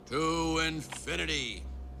to infinity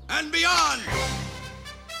and beyond.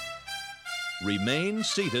 Remain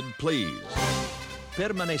seated, please.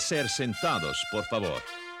 Permanecer sentados, por favor.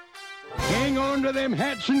 Hang on to them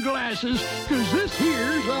hats and glasses, because this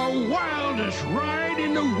here's the wildest ride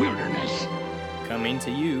in the wilderness. Coming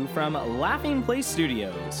to you from Laughing Place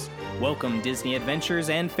Studios. Welcome, Disney adventurers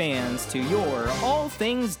and fans, to your All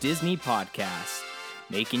Things Disney podcast,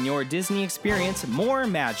 making your Disney experience more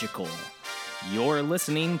magical. You're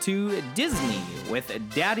listening to Disney with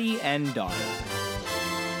Daddy and Daughter.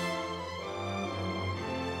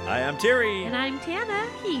 Hi, I'm Terry. And I'm Tana.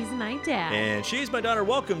 He's my dad. And she's my daughter.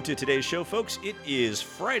 Welcome to today's show, folks. It is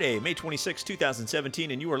Friday, May 26,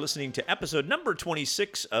 2017, and you are listening to episode number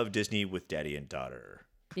 26 of Disney with Daddy and Daughter.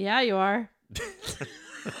 Yeah, you are.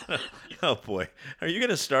 Oh, boy. Are you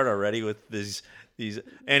going to start already with these?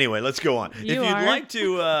 Anyway, let's go on. If you'd like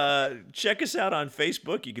to check us out on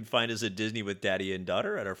Facebook, you can find us at Disney with Daddy and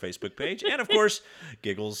Daughter at our Facebook page. And, of course,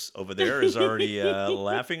 Giggles over there is already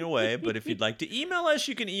laughing away. But if you'd like to email us,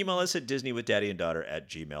 you can email us at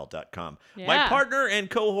disneywithdaddyandDaughter@gmail.com. Yeah. My partner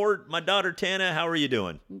and cohort, my daughter Tana, how are you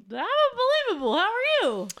doing? I'm unbelievable. How are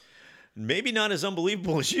you? Maybe not as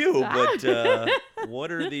unbelievable as you, but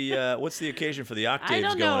what's the occasion for the octaves I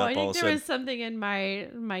don't going know. up I all think of a there sudden? was something in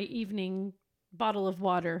my evening bottle of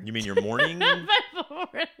water. You mean your morning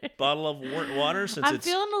bottle of water? Since I'm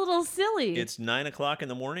feeling a little silly. It's 9 o'clock in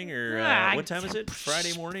the morning, or what time is it?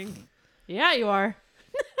 Friday morning? Yeah, you are.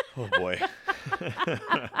 Oh, boy.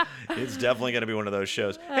 It's definitely going to be one of those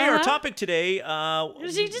shows. Hey, our topic today...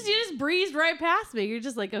 You just breezed right past me. You're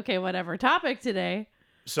just like, okay, whatever. Topic today.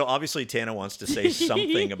 So, obviously, Tana wants to say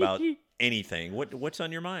something about anything. What's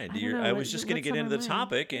on your mind? I was just going to get into the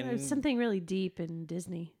topic. And There's something really deep in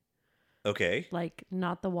Disney. Okay. Like,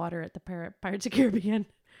 not the water at the Pirates of the Caribbean.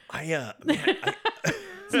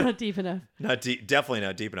 It's not deep enough. Definitely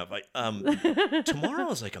not deep enough. Tomorrow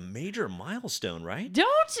is like a major milestone, right?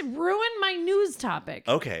 Don't ruin my news topic.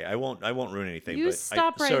 Okay, I won't ruin anything. You but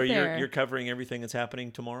stop right so there. you're covering everything that's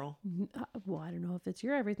happening tomorrow? Well, I don't know if it's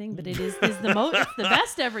your everything, but it's the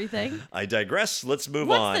best everything. I digress. Let's move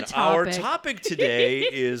What's on. the topic? Our topic today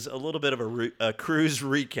is a little bit of a cruise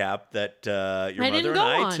recap that your mother and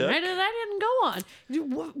I took. I didn't go on.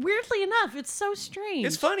 Weirdly enough, it's so strange.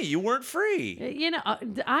 It's funny. You weren't free. You know,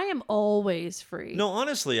 I am always free. No,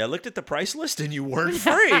 honestly, I looked at the price list and you weren't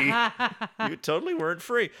free. You totally weren't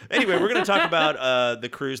free. Anyway, we're going to talk about the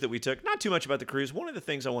cruise that we took. Not too much about the cruise. One of the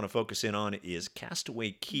things I want to focus in on is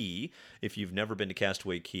Castaway Cay. If you've never been to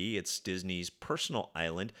Castaway Cay, it's Disney's personal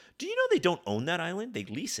island. Do you know they don't own that island? They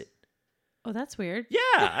lease it. Oh, that's weird. Yeah,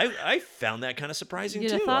 I found that kind of surprising You'd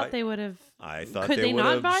too. have thought they would have. I thought Could they would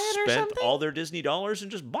not have buy it or spent something? all their Disney dollars and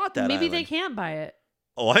just bought that Maybe island. they can't buy it.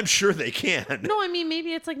 Oh, I'm sure they can. No, I mean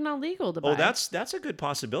maybe it's like not legal to buy. Oh, that's a good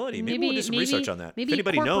possibility. Maybe we'll do some research on that. Maybe If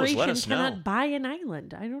anybody knows, let us know. cannot buy an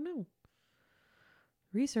island. I don't know.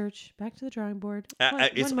 Research. Back to the drawing board.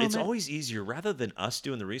 It's always easier rather than us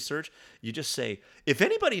doing the research. You just say, if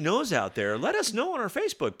anybody knows out there, let us know on our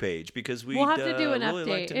Facebook page because we'll have to do an really update.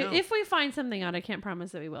 like to know. If we find something out, I can't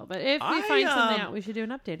promise that we will. But if we find something out, we should do an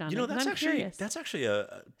update on it. That's I'm actually curious. that's actually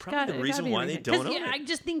probably the reason why they don't own it. I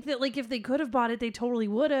just think that like if they could have bought it, they totally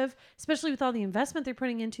would have. Especially with all the investment they're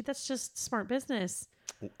putting into. That's just smart business.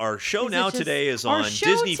 Our show today is our on show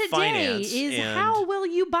Disney today Finance. Is and how will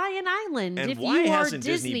you buy an island and if why you are hasn't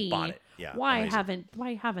Disney bought it? Yeah, why amazing.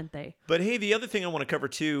 haven't they? But hey, the other thing I want to cover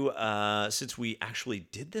too, since we actually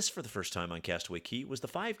did this for the first time on Castaway Cay, was the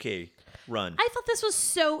 5K run. I thought this was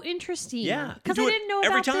so interesting. Yeah, because you I do it didn't know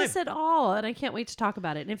every about time. this at all, and I can't wait to talk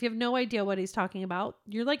about it. And if you have no idea what he's talking about,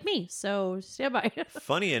 you're like me, so stand by.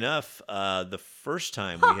 Funny enough, the first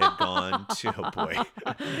time we had gone to, oh boy,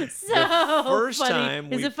 So the first funny.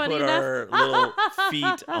 time Is we it funny put enough? our little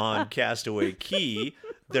feet on Castaway Cay,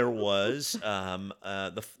 there was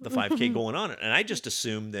the 5K going on, and I just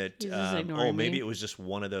assumed that He's just ignoring maybe me. it was just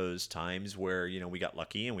one of those times where we got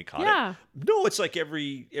lucky and we caught Yeah. it. No, it's like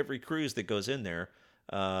every cruise that goes in there,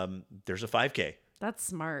 there's a 5K. That's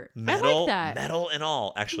smart. Metal, I like that. metal and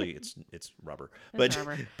all. Actually, it's rubber. It's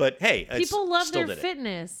rubber. But hey, People love still their did it.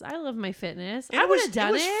 fitness. I love my fitness. And I would have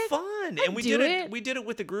done it. It was fun, I'd and we do did it. We did it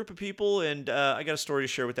with a group of people, and I got a story to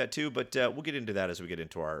share with that too. But we'll get into that as we get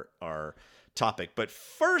into our topic. But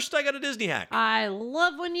first, I got a Disney hack. I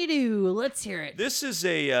love when you do. Let's hear it. This is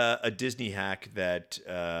a Disney hack that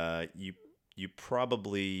you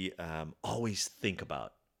probably always think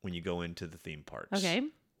about when you go into the theme parks. Okay.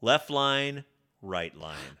 Left line, right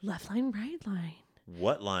line. Left line, right line.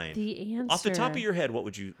 What line? The answer. Off the top of your head, what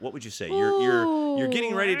would you say? You're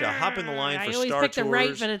getting ready to hop in the line for I always Star pick Tours. the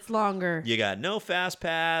right, but it's longer. You got no fast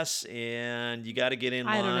pass, and you got to get in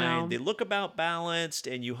I don't line. know. They look about balanced,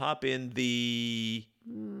 and you hop in the.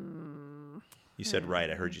 You said right.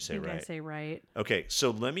 I heard you say right. I say right. Okay, so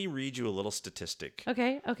let me read you a little statistic.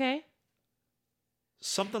 Okay.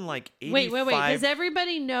 Something like 85. Wait. Does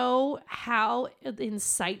everybody know how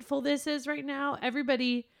insightful this is right now?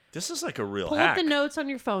 Everybody, This is like a real pull hack. up the notes on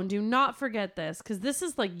your phone. Do not forget this, because this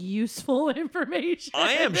is like useful information.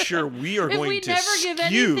 I am sure we are if going we to never give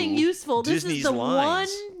skew anything useful, this Disney's is the lines.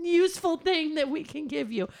 one useful thing that we can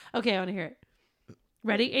give you. Okay, I want to hear it.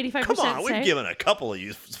 Ready? 85%. Come on, say. we've given a couple of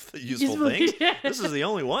useful things. This is the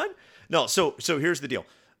only one? No, so here's the deal.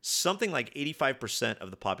 Something like 85% of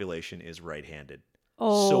the population is right-handed.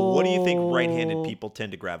 So what do you think right-handed people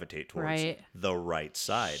tend to gravitate towards? Right. The right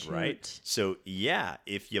side, Shoot. right? So yeah,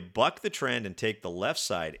 if you buck the trend and take the left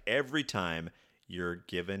side every time you're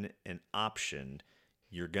given an option,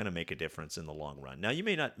 you're going to make a difference in the long run. Now, you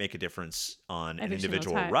may not make a difference on an Every single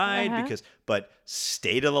individual time. ride but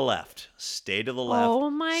stay to the left. Stay to the left. Oh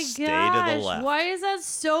my stay gosh. to the left. Why is that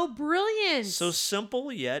so brilliant? So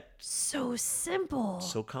simple yet So simple.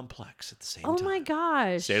 so complex at the same Oh time. my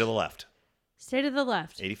gosh. Stay to the left. Stay to the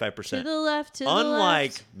left. 85%. To the left. To the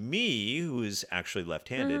Unlike left. me, who is actually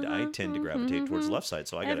left-handed, I tend to gravitate towards the left side,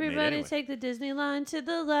 so I got it made Everybody anyway. take the Disney line to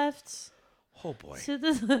the left. Oh boy. To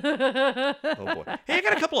the Oh boy. Hey, I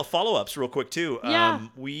got a couple of follow-ups real quick too. Yeah.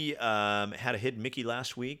 We had a hidden Mickey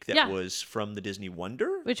last week that Yeah. was from the Disney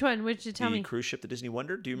Wonder. Which one? Which you tell the me? cruise ship, the Disney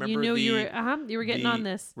Wonder. Do you You remember knew the, you were getting on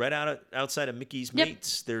this. Right outside of Mickey's Yep.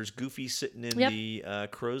 mates, there's Goofy sitting in Yep. the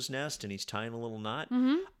crow's nest, and he's tying a little knot.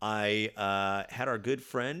 Mm-hmm. I had our good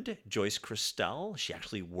friend Joyce Christel. She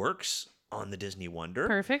actually works on the Disney Wonder.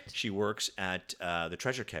 Perfect. She works at the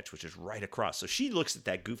Treasure Catch, which is right across. So she looks at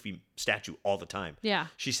that Goofy statue all the time. Yeah.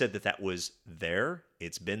 She said that was there,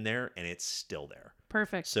 it's been there, and it's still there.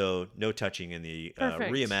 Perfect. So no touching in the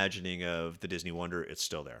Perfect. reimagining of the Disney Wonder. It's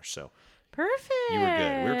still there. So Perfect. You were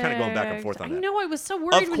good. We were kind of going back and forth on that. I know. I was so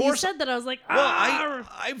worried when you course- said that. I was like, well,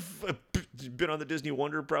 ah. I've been on the Disney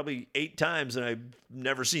Wonder probably 8 times, and I've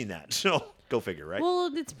never seen that. So go figure, right?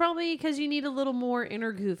 Well, it's probably because you need a little more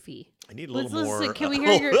inner Goofy. I need a little Let's- more. can we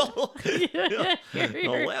hear your-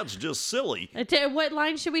 No, that's just silly. What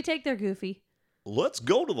line should we take there, Goofy? Let's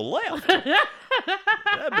go to the left.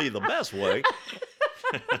 That'd be the best way.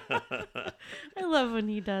 I love when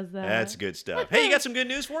he does that. That's good stuff. Hey, you got some good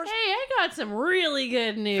news for us? Hey, I got some really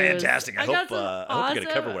good news. Fantastic. I got hope some you're going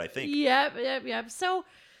to cover what I think. Yep. So,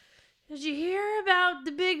 did you hear about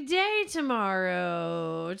the big day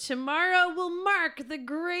tomorrow? Tomorrow will mark the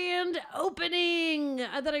grand opening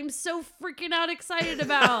that I'm so freaking out excited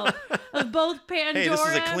about of both Pandora. Hey, this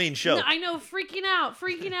is a clean show. No, I know, freaking out.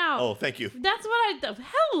 Oh, thank you. That's what I thought.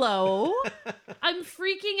 Hello. I'm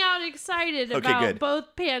freaking out excited about good.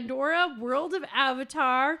 both Pandora, World of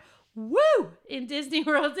Avatar, woo, in Disney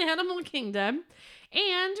World's Animal Kingdom.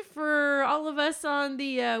 And for all of us on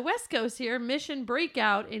the West Coast here, Mission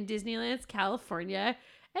Breakout in Disneyland's California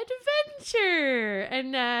Adventure.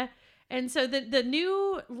 And so the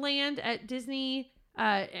new land at Disney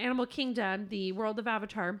Animal Kingdom, the World of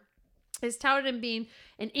Avatar, is touted in being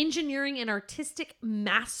an engineering and artistic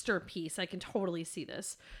masterpiece. I can totally see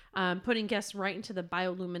this. Putting guests right into the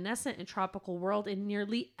bioluminescent and tropical world in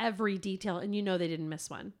nearly every detail. And you know they didn't miss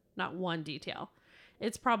one. Not one detail.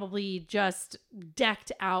 It's probably just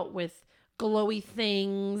decked out with glowy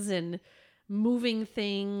things and moving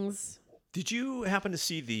things. Did you happen to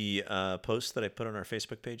see the post that I put on our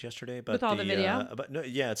Facebook page yesterday about With all the video?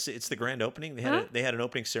 It's the grand opening. They had they had an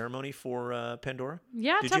opening ceremony for Pandora.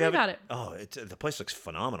 Yeah, Did tell you me have about it. Oh, the place looks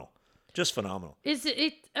phenomenal, just phenomenal. Is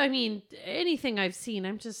it? I mean, anything I've seen,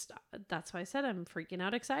 that's why I said I'm freaking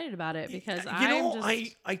out excited about it because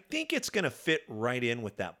I think it's gonna fit right in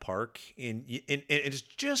with that park. In it's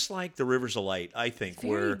just like the Rivers of Light. I think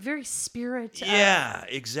very, very spirit. Yeah,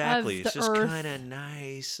 exactly. of It's the just earth. kind of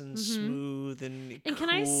nice and smooth and And can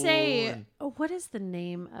I cool say, and- what is the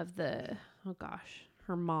name of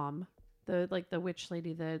her mom, the witch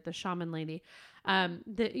lady, the shaman lady, in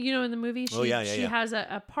the movie, she yeah. has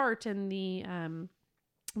a part in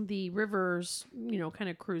the rivers, kind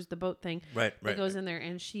of cruise, the boat thing, Right. that goes in there,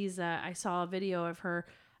 and she's I saw a video of her,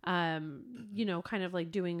 kind of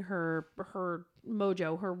like doing her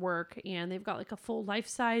mojo, her work, and they've got like a full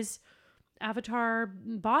life-size Avatar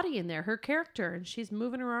body in there, her character, and she's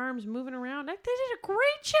moving her arms, moving around. They did a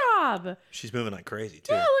great job. She's moving like crazy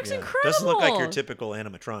too. Yeah, it looks incredible. Doesn't look like your typical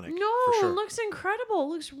animatronic. No, for sure. it looks incredible. It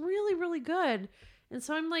looks really, really good. And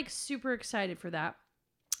so I'm like super excited for that.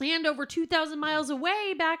 And over 2,000 miles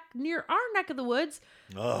away, back near our neck of the woods,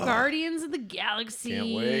 Guardians of the Galaxy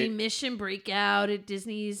Can't wait. Mission Breakout at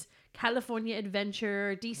Disney's California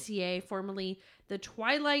Adventure, DCA, formerly the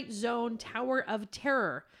Twilight Zone Tower of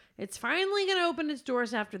Terror. It's finally going to open its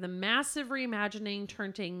doors after the massive reimagining,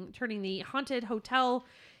 turning the haunted hotel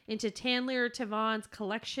into Tanlir Tavan's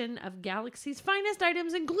collection of Galaxy's finest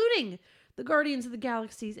items, including the Guardians of the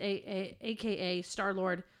Galaxy's, a.k.a.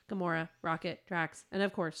 Star-Lord, Gamora, Rocket, Drax, and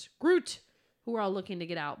of course, Groot, who we're all looking to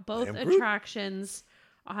get out. Both attractions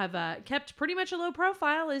have kept pretty much a low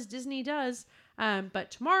profile, as Disney does. But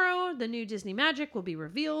tomorrow, the new Disney Magic will be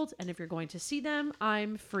revealed, and if you're going to see them,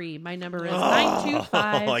 I'm free. My number is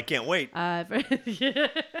 925. Oh, I can't wait.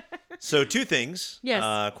 So 2 things.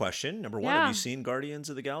 Yes. Question. Number 1, have you seen Guardians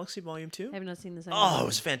of the Galaxy Volume 2? I have not seen this. Oh, it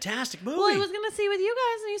was a fantastic movie. Well, I was going to see with you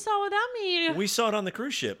guys, and you saw without me. We saw it on the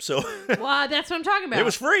cruise ship, so Well, that's what I'm talking about. it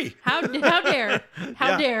was free. How dare.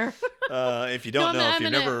 How dare. If you don't know, if I'm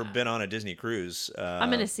you've gonna- never been on a Disney cruise, I'm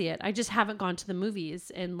going to see it. I just haven't gone to the movies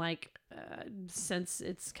in since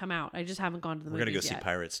it's come out. I just haven't gone to the we're movies going to go yet. see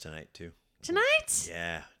Pirates tonight, too. Tonight?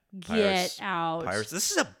 Yeah. Get out. Pirates.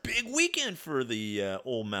 This is a big weekend for the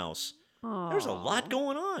old mouse. There's a lot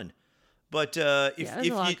going on. But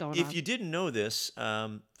if you didn't know this,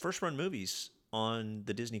 First Run Movies on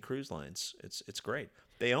the Disney Cruise Lines, it's great.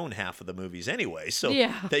 They own half of the movies anyway, so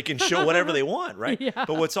they can show whatever they want, right? Yeah.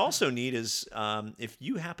 But what's also neat is if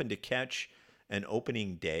you happen to catch an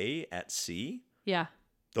opening day at sea, Yeah.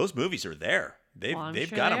 those movies are there. They've sure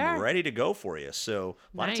got they them are. ready to go for you. So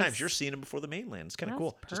a lot of times Nice. you're seeing them before the mainland. It's kind of That's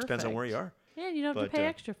cool. Just depends on where you perfect. are. Yeah, you don't have But, to pay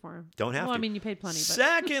extra for them. Don't have Well, to. I mean, you paid plenty, but...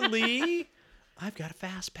 Secondly, I've got a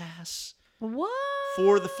fast pass What?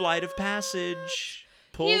 for the Flight of Passage.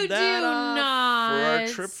 Pulled You that do off for our not.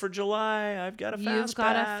 trip for July. I've got a fast You've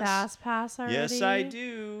got pass. a fast pass already? Yes, I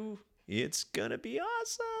do. It's gonna be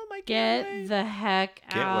awesome. I can't Get wait. the heck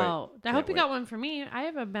Can't wait. out. I Can't hope you wait. got one for me. I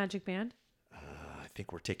have a magic band. I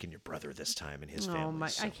think we're taking your brother this time and his Oh family. my!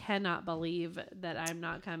 so- I cannot believe that I'm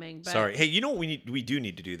not coming. But Sorry. Hey, you know what we do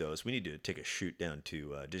need to do though is we need to take a shoot down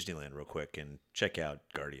to Disneyland real quick and check out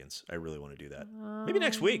Guardians. I really want to do that. Maybe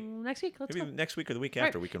next week. Next week, let's Maybe go. next week or the week All right.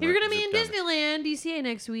 after we can. If you're gonna be zip in down there. Disneyland, DCA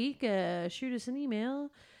next week, shoot us an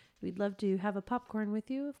email. We'd love to have a popcorn with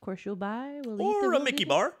you. Of course, you'll buy. We'll eat Or them, a we'll Mickey do-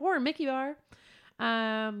 bar. Or a Mickey bar.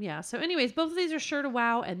 Yeah. So, anyways, both of these are sure to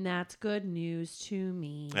wow, and that's good news to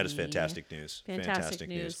me. That is fantastic news. Fantastic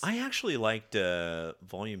news. I actually liked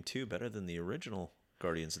Volume 2 better than the original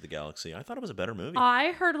Guardians of the Galaxy. I thought it was a better movie.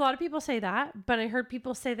 I heard a lot of people say that, but I heard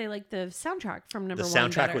people say they like the soundtrack from number the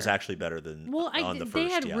one. soundtrack was better. actually better than Well, on the they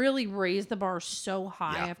first. had yeah. really raised the bar so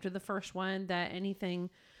high Yeah. after the first one that anything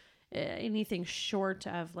short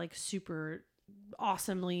of like super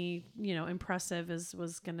awesomely, impressive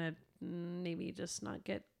was gonna maybe just not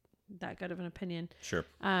get that good of an opinion. Sure.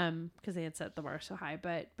 Because they had set the bar so high.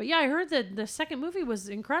 But yeah, I heard that the second movie was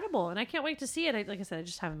incredible, and I can't wait to see it. Like I said, I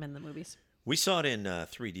just haven't been in the movies. We saw it in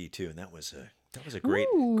 3D too, and that was a great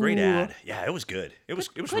ad. Yeah, it was good. It was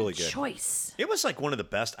really good. Choice. It was like one of the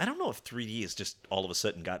best. I don't know if 3D has just all of a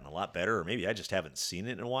sudden gotten a lot better, or maybe I just haven't seen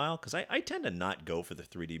it in a while. Because I tend to not go for the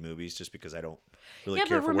 3D movies just because I don't really Yeah,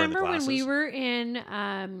 care but for wearing the remember glasses. when we were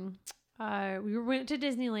in went to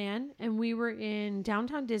Disneyland and we were in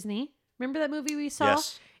Downtown Disney. Remember that movie we saw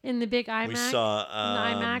Yes. in the big IMAX? We saw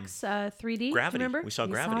in the IMAX 3D. Gravity. Remember? We saw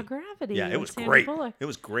We Gravity. Saw Gravity. Yeah, it with was Sandra great. Bullock. It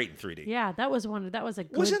was great in 3D. Yeah, that was a good. Wasn't that was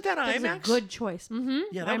a IMAX? good choice. Mm-hmm.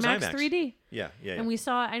 Yeah, that was IMAX. 3D. Yeah. And we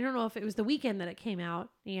saw. I don't know if it was the weekend that it came out,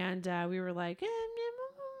 and we were like,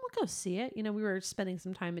 we'll go see it. We were spending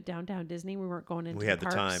some time at Downtown Disney. We weren't going into. We had the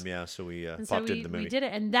parks. time, yeah, so we And popped so into the movie. we did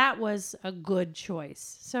it, and that was a good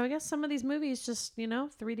choice. So I guess some of these movies just,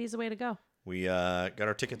 3D is the way to go. We got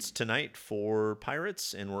our tickets tonight for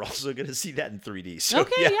Pirates, and we're also going to see that in 3D. So,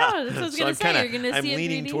 Okay, yeah, that's what I was So gonna I'm say. kinda- You're gonna I'm see it in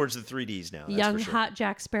leaning 3D? towards the 3Ds now. That's Young for sure. hot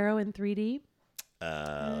Jack Sparrow in 3D.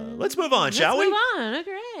 Let's move on, shall we? Let's move on.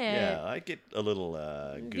 Okay. Yeah, I get a little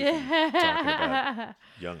goofy talking about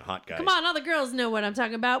young hot guys. Come on, all the girls know what I'm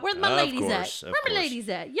talking about. Where's my Of ladies course, at? of Where my course. ladies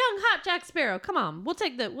at? Young hot Jack Sparrow. Come on, we'll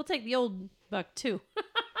take the old buck too.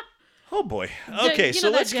 Oh boy. Yeah, Okay, you so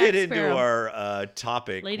know that let's Jack get into Sparrow. our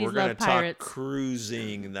topic. Ladies We're going to love talk pirates.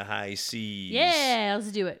 cruising the high seas. Yeah,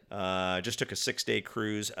 let's do it. Just took a 6-day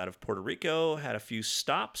cruise out of Puerto Rico, had a few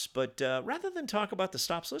stops, but rather than talk about the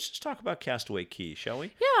stops, let's just talk about Castaway Cay, shall we?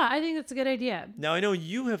 Yeah, I think that's a good idea. Now, I know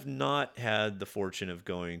you have not had the fortune of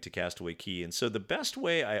going to Castaway Cay, and so the best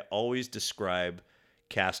way I always describe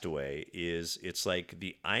Castaway is it's like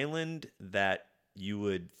the island that you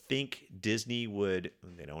would think Disney would,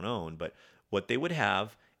 they don't own, but what they would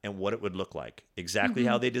have and what it would look like. Exactly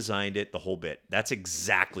how they designed it, the whole bit. That's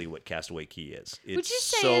exactly what Castaway Cay is. It's Would you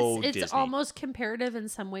say so it's Disney. almost comparative in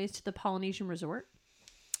some ways to the Polynesian Resort?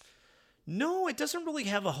 No, it doesn't really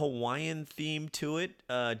have a Hawaiian theme to it.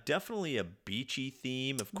 Definitely a beachy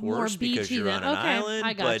theme, of More course, because beachy you're then. on an Okay, island.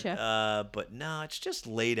 I gotcha. But no, it's just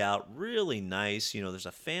laid out really nice. There's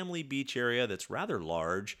a family beach area that's rather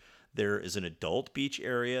large. There is an adult beach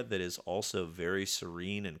area that is also very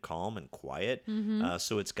serene and calm and quiet.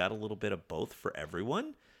 So it's got a little bit of both for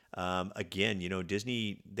everyone. Again,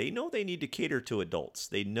 Disney, they know they need to cater to adults.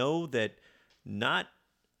 They know that not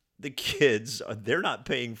the kids, they're not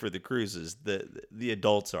paying for the cruises. The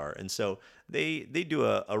adults are. And so they do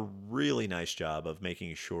a really nice job of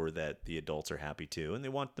making sure that the adults are happy too. And they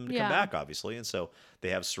want them to come back, obviously. And so they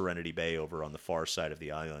have Serenity Bay over on the far side of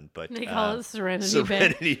the island. But They call it Serenity Bay.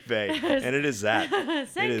 Serenity Bay. And it is that.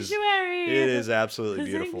 Sanctuary. It is absolutely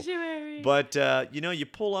beautiful. Sanctuary. But, you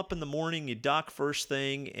pull up in the morning, you dock first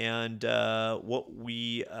thing, and what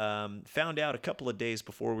we found out a couple of days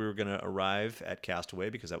before we were going to arrive at Castaway,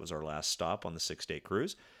 because that was our last stop on the 6-day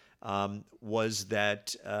cruise, was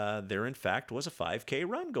that there, in fact, was a 5K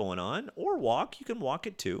run going on, or walk. You can walk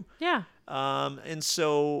it, too. Yeah. And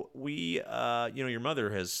so we, your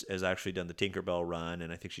mother has actually done the Tinkerbell run,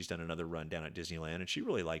 and I think she's done another run down at Disneyland, and she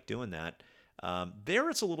really liked doing that. There,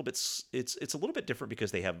 it's a little bit it's a little bit different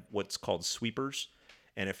because they have what's called sweepers,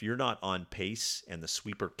 and if you're not on pace and the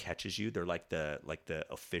sweeper catches you, they're like the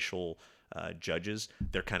official judges.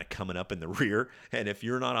 They're kind of coming up in the rear, and if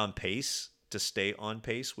you're not on pace to stay on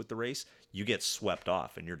pace with the race, you get swept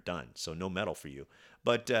off and you're done. So no medal for you.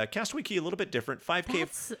 But Castaway Cay a little bit different.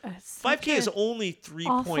 5K is only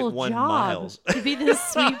 3.1 miles. To be the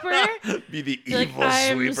sweeper? Be the You're evil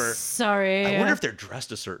I'm sweeper. sorry. I wonder if they're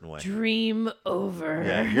dressed a certain way. Dream over.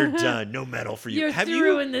 Yeah, you're done. No medal for you. You're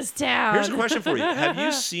through in this town. Here's a question for you. Have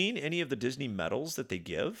you seen any of the Disney medals that they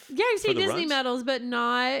give? Yeah, I've seen for the Disney runs? medals, but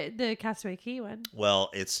not the Castaway Cay one. Well,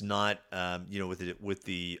 it's not. With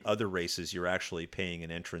the other races, you're actually paying an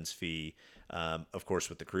entrance fee. Of course,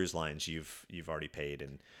 with the cruise lines, you've already paid.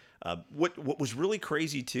 And what was really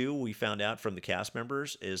crazy too, we found out from the cast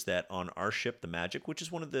members, is that on our ship, the Magic, which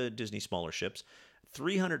is one of the Disney smaller ships,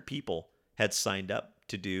 300 people had signed up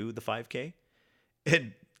to do the 5K,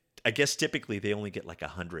 and I guess typically they only get like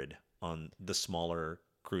 100 on the smaller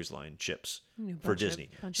cruise line ships for Disney.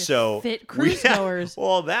 So fit cruise goers.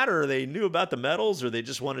 Well, that, or they knew about the medals, or they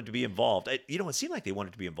just wanted to be involved. It seemed like they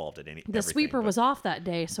wanted to be involved at The sweeper was off that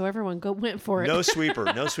day, so everyone went for it. No sweeper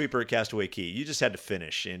at Castaway Cay. You just had to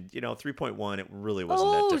finish, and 3.1, it really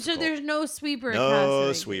wasn't that difficult. So there's no sweeper at No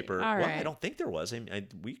Castaway sweeper. Cay. All right. Well, I don't think there was.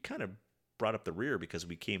 We kind of brought up the rear because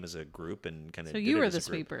we came as a group and kind of. So you were the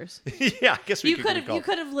sweepers. Yeah, I guess we you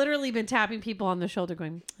could have literally been tapping people on the shoulder,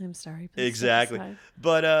 going, "I'm sorry." Please exactly. step aside."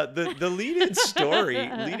 But the lead-in story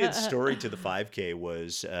to the 5K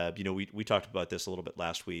was, we talked about this a little bit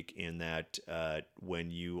last week, in that when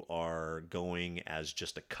you are going as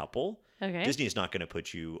just a couple, okay, Disney is not going to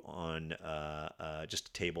put you on just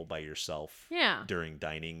a table by yourself. Yeah. During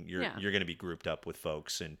dining, you're going to be grouped up with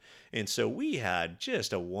folks, and so we had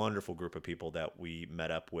just a wonderful group of people that we met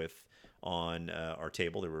up with on our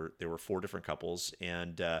table. There were 4 different couples,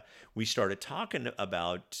 and we started talking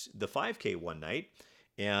about the 5K one night.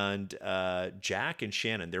 And Jack and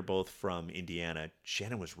Shannon, they're both from Indiana.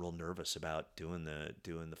 Shannon was real nervous about doing the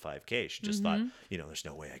 5K. She just thought, there's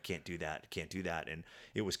no way I can't do that. And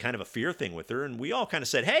it was kind of a fear thing with her. And we all kind of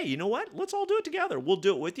said, hey, you know what? Let's all do it together. We'll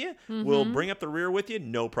do it with you. We'll bring up the rear with you.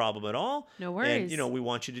 No problem at all. No worries. And, we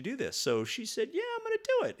want you to do this. So she said, yeah, I'm going to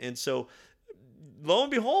do it. And so lo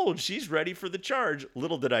and behold, she's ready for the charge.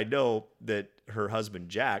 Little did I know that her husband,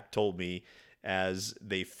 Jack, told me, as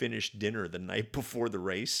they finished dinner the night before the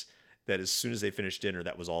race, that as soon as they finished dinner,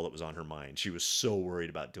 that was all that was on her mind. She was so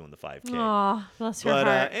worried about doing the 5K. Oh, bless her heart.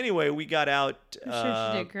 But anyway, we got out. I'm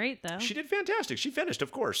sure she did great, though. She did fantastic. She finished,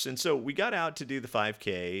 of course. And so we got out to do the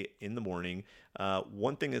 5K in the morning.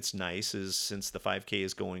 One thing that's nice is, since the 5K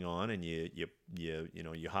is going on and you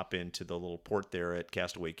hop into the little port there at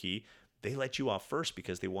Castaway Cay, they let you off first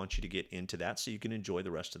because they want you to get into that so you can enjoy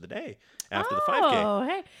the rest of the day after the 5K. Oh,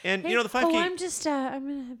 hey. And, the 5K... Oh, I'm just,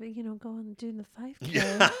 I'm going to go and do the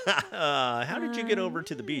 5K. How did you get over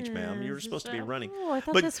to the beach, ma'am? You were supposed to be running. Oh, I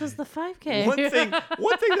thought But this was the 5K. One thing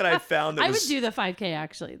that I found that I would do the 5K,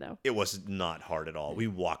 actually, though. It was not hard at all. We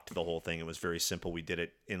walked the whole thing. It was very simple. We did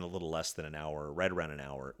it in a little less than an hour, right around an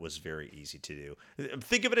hour. It was very easy to do.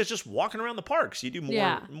 Think of it as just walking around the parks. You do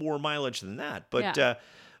more mileage than that.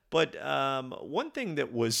 But one thing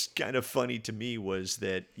that was kind of funny to me was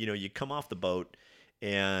that, you come off the boat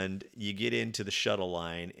and you get into the shuttle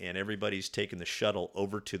line, and everybody's taking the shuttle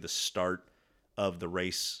over to the start of the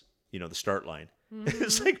race, the start line. Mm-hmm.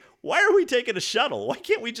 It's like, why are we taking a shuttle? Why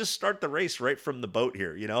can't we just start the race right from the boat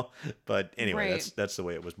here, But anyway, Right. that's the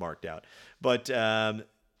way it was marked out. But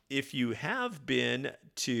if you have been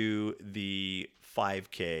to the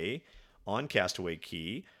 5K on Castaway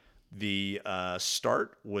Cay, the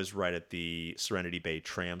start was right at the Serenity Bay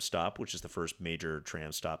tram stop, which is the first major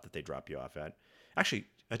tram stop that they drop you off at. Actually,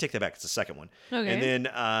 I take that back. It's the second one. Okay. And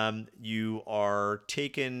then you are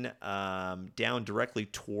taken down directly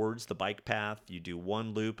towards the bike path. You do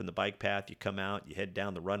one loop in the bike path. You come out. You head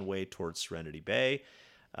down the runway towards Serenity Bay.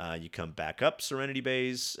 You come back up Serenity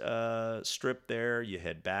Bay's strip there. You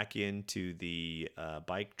head back into the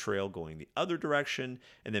bike trail going the other direction,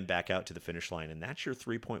 and then back out to the finish line. And that's your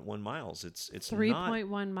 3.1 miles. It's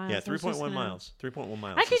 3.1 miles. Yeah, 3.1 miles. 3.1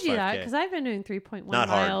 miles. I could is do that 5K. because I've been doing 3.1 Not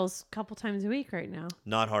hard. miles a couple times a week right now.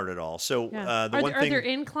 Not hard at all. So Yeah. the are one there, thing. are there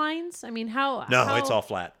inclines? I mean, how? No, how- it's all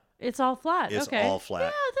flat. It's all flat. It's okay. all flat.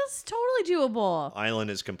 Yeah, that's totally doable.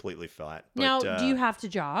 Island is completely flat. But, Now, do you have to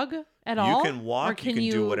jog at all? can walk, Or can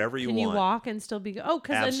you can do whatever you Can you want. walk and still be? Because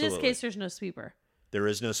in this Absolutely. case, there's no sweeper. There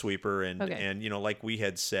is no sweeper, and Okay. and like we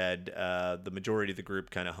had said, the majority of the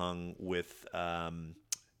group kind of hung with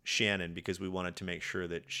Shannon because we wanted to make sure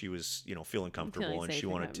that she was feeling comfortable Feeling and safe she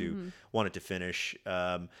and wanted good. to wanted to finish.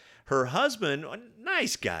 Her husband, a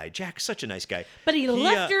nice guy, Jack's such a nice guy, But he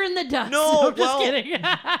left her in the dust. no, I'm just well- kidding.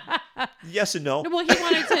 yes and no. Well, he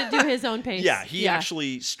wanted to do his own pace. Yeah, he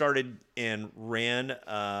actually started and ran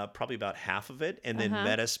probably about half of it, and then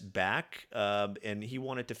met us back, and he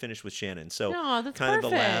wanted to finish with Shannon. So No, that's kind of the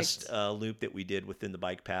perfect. last loop that we did within the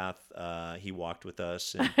bike path, he walked with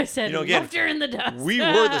us. And, I said, again, left her in the dust. we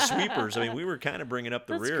were the sweepers. I mean, we were kind of bringing up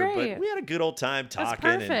the That's rear, great. but we had a good old time talking.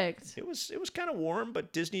 perfect. And it was kind of warm,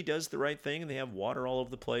 but Disney does the right thing, and they have water all over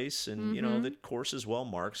the place, and the course is well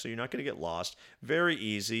marked, so you're not going to get lost. Very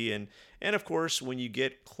easy, and of course, when you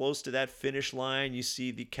get close to that finish line, you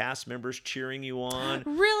see the cast members cheering you on.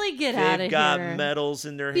 Really get out of They've here. got medals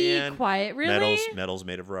in their Be hand. quiet. Really? Medals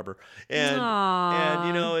made of rubber, and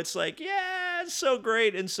Aw. it's like, yeah, it's so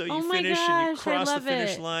great. And so you Oh my finish and you gosh, I cross the love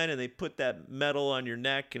finish it. line, and they put that medal on your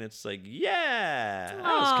neck, and it's like, yeah, that was kind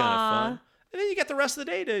of Aw. fun. And then you got the rest of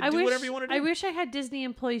the day to do whatever you want to do. I wish I had Disney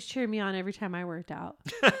employees cheer me on every time I worked out.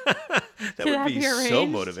 That Could would that be be so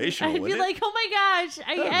arranged? motivational, I'd be wouldn't it? like, oh my gosh,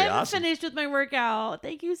 I That'd be am awesome. finished with my workout.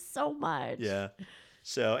 Thank you so much. Yeah.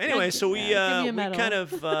 So anyway, Like, so we yeah, give me a we medal. kind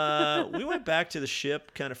of we went back to the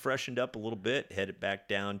ship, kind of freshened up a little bit, headed back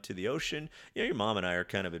down to the ocean. Your mom and I are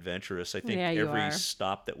kind of adventurous. I think Yeah, you every are.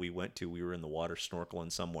 stop that we went to, we were in the water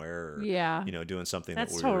snorkeling somewhere, or Yeah. doing something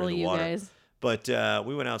That's that we were totally in the you water. guys. But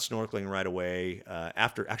we went out snorkeling right away.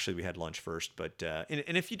 After actually, we had lunch first. But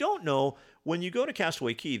and if you don't know, when you go to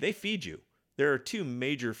Castaway Cay, they feed you. There are two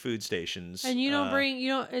major food stations. And you don't bring,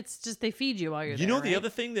 it's just they feed you while you're there. You know, the right? other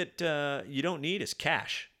thing that you don't need is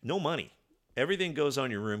cash. No money. Everything goes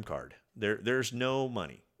on your room card. There's no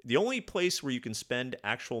money. The only place where you can spend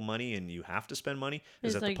actual money and you have to spend money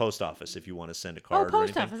is Is at like- the post office if you want to send a Oh, card or post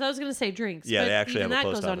anything. office. I was going to say drinks. Yeah, but they actually even have a that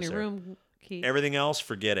post goes on office your there. room key. Everything else,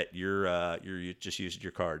 forget it. You just used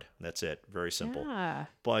your card. That's it. Very simple. Yeah.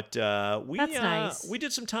 But we That's nice. we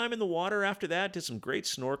did some time in the water after that. Did some great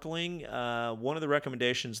snorkeling. One of the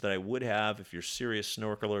recommendations that I would have if you're a serious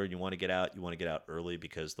snorkeler and you want to get out early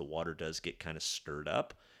because the water does get kind of stirred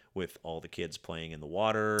up with all the kids playing in the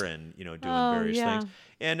water and doing Oh, various yeah. things.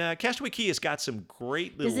 And Castaway Cay has got some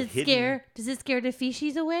great little Does it hidden. scare the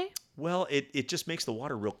fishies away? Well, it just makes the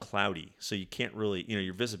water real cloudy, so you can't really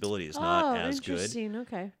your visibility is not as good. Interesting.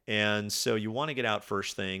 Okay. And so you want to get out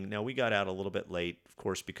first thing. Now, we got out a little bit late, of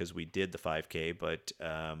course, because we did the 5K. But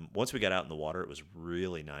once we got out in the water, it was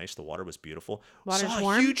really nice. The water was beautiful. Water's Saw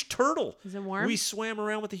warm? a huge turtle. Is it warm? We swam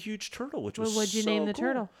around with a huge turtle, which was What'd you so name the cool.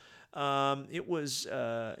 turtle? It was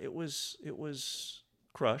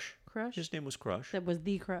Crush. Crush? His name was Crush. That was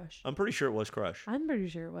the crush. I'm pretty sure it was Crush. I'm pretty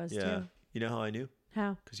sure it was Yeah. too. You know how I knew?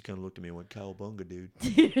 How? Because he kind of looked at me and went, "Cowabunga, dude."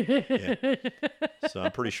 Yeah. So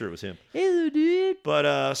I'm pretty sure it was him. Hello, dude.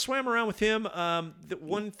 But swam around with him. The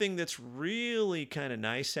one thing that's really kind of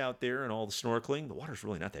nice out there and all the snorkeling, the water's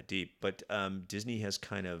really not that deep, but Disney has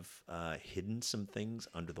kind of hidden some things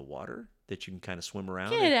under the water that you can kind of swim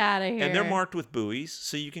around. Get out of here. And they're marked with buoys,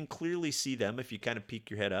 so you can clearly see them if you kind of peek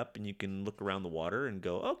your head up and you can look around the water and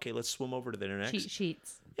go, okay, let's swim over to the next. Cheat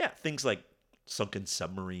sheets. Yeah, things like sunken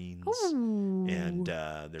submarines. Ooh. And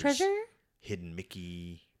there's Treasure? hidden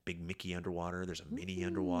Big Mickey underwater. There's a Minnie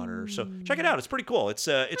underwater. So check it out. It's pretty cool. It's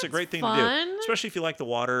a great thing to fun. do, especially if you like the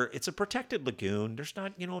water. It's a protected lagoon. There's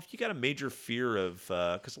not, if you got a major fear of,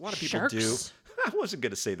 because a lot of people do. Sharks? I wasn't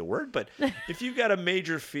going to say the word, but if you've got a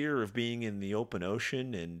major fear of being in the open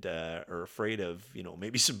ocean and are afraid of,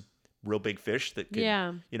 maybe some real big fish that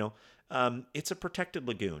could, it's a protected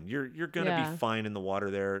lagoon. You're going to be fine in the water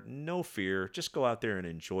there. No fear. Just go out there and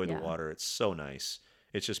enjoy the water. It's so nice.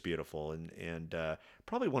 It's just beautiful, and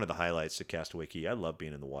probably one of the highlights of Castaway Cay. I love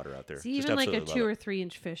being in the water out there. See, even like a 2 or 3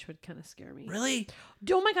 inch fish would kind of scare me. Really?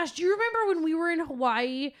 Oh my gosh! Do you remember when we were in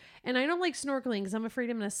Hawaii? And I don't like snorkeling because I'm afraid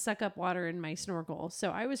I'm going to suck up water in my snorkel. So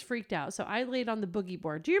I was freaked out. So I laid on the boogie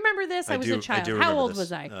board. Do you remember this? I was a child. How old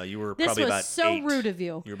was I? You were this probably about 8. This was so rude of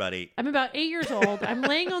you. You were about 8. I'm about 8 years old. I'm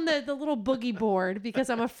laying on the little boogie board because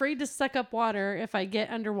I'm afraid to suck up water if I get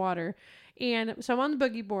underwater. And so I'm on the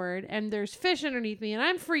boogie board and there's fish underneath me and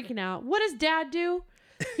I'm freaking out. What does Dad do?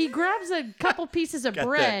 He grabs a couple pieces of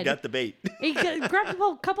bread. Got the bait. He grabs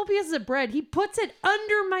a couple pieces of bread. He puts it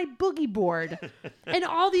under my boogie board. And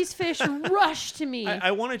all these fish rush to me.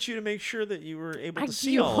 I wanted you to make sure that you were able to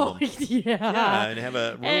see all of them. Yeah. And have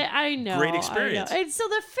a really great experience. And so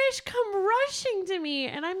the fish come rushing to me.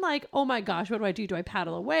 And I'm like, oh my gosh, what do I do? Do I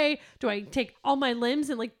paddle away? Do I take all my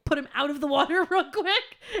limbs and like put him out of the water real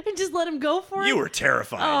quick and just let him go for it? You were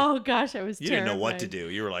terrified. Oh gosh, I was terrified. You didn't know what to do.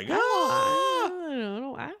 You were like, I don't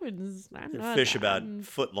know. I'm they're not, fish about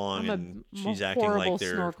foot long, and she's acting like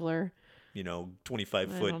they're snorkeler.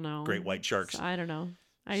 25-foot great white sharks. I don't know.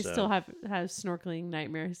 I still have snorkeling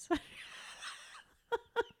nightmares.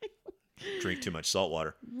 Drink too much salt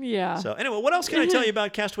water. Yeah. So anyway, what else can I tell you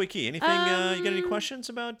about Castaway Cay? Anything? You got any questions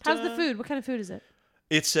about? How's the food? What kind of food is it?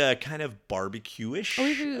 It's kind of barbecue-ish.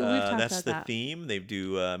 We've talked that's about the that. theme. They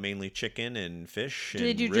do mainly chicken and fish Do and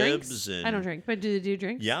they do ribs. drinks? And, I don't drink, but do they do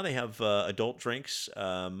drinks? Yeah, they have adult drinks.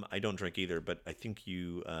 I don't drink either, but I think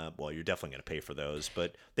you're definitely going to pay for those.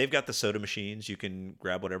 But they've got the soda machines. You can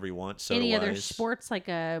grab whatever you want. Any other sports like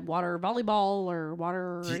a water volleyball or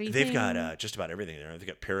water or anything? They've got just about everything there. They've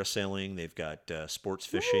got parasailing. They've got sports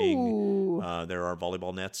fishing. There are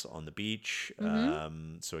volleyball nets on the beach,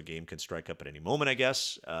 so a game can strike up at any moment, I guess.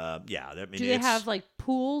 Do they have like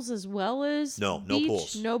pools as well as no beach?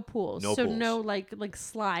 pools? No pools. No so pools. no like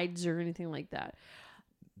slides or anything like that.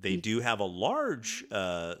 They do have a large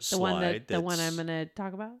slide. The one I'm going to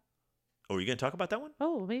talk about. Oh, are you going to talk about that one?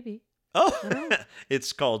 Oh, maybe. Oh,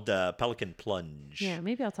 it's called Pelican Plunge. Yeah,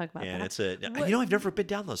 maybe I'll talk about that. And it's I've never been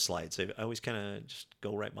down those slides. I always kind of just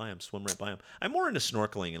go right by them, swim right by them. I'm more into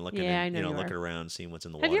snorkeling and looking, looking around, seeing what's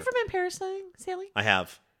in the water. Have you ever been parasailing? I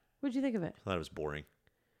have. What'd you think of it? I thought it was boring.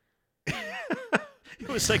 It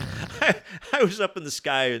was like I was up in the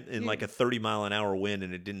sky in like a 30-mile-an-hour wind,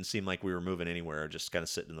 and it didn't seem like we were moving anywhere. Just kind of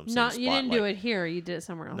sitting in the same spot. You didn't do it here. You did it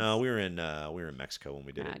somewhere else. No, we were in Mexico when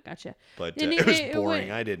we did it. Gotcha. But it was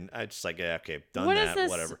boring. I just like okay, done that.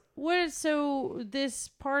 Whatever. So this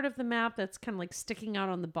part of the map that's kind of like sticking out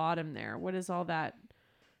on the bottom there? What is all that?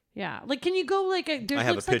 Yeah, like can you go like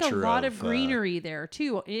there looks like a lot of greenery there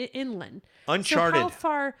too, inland. Uncharted. So how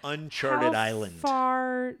far? Uncharted island.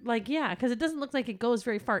 Far, because it doesn't look like it goes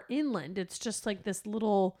very far inland. It's just like this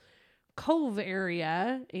little cove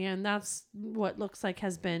area, and that's what looks like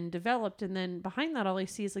has been developed. And then behind that, all I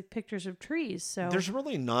see is like pictures of trees. So there's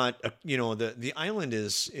really not, the island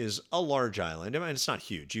is a large island. I mean, it's not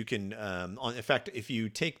huge. You can, in fact, if you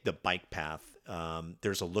take the bike path.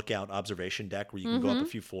 There's a lookout observation deck where you can go up a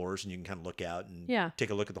few floors and you can kind of look out and take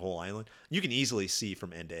a look at the whole island. You can easily see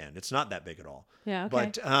from end to end. It's not that big at all. Yeah.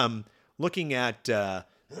 Okay. But looking at,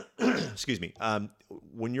 excuse me,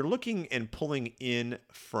 when you're looking and pulling in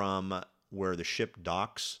from where the ship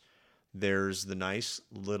docks, there's the nice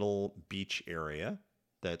little beach area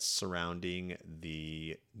that's surrounding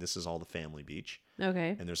this is all the family beach.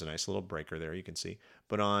 Okay. And there's a nice little breaker there you can see.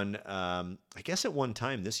 But I guess at one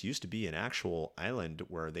time this used to be an actual island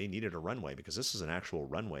where they needed a runway because this is an actual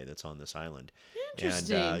runway that's on this island.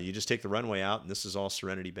 Interesting. And you just take the runway out and this is all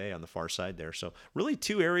Serenity Bay on the far side there. So really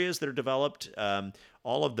 2 areas that are developed.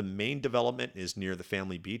 All of the main development is near the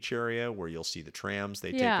family beach area where you'll see the trams.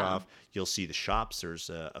 They take off. You'll see the shops. There's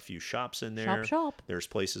a few shops in there. Shop. There's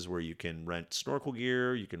places where you can rent snorkel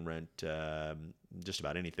gear. You can rent just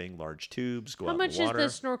about anything, large tubes, go out in the water. How much is the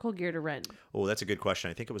snorkel gear to rent? Oh, that's a good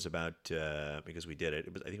question. I think it was about, because we did it,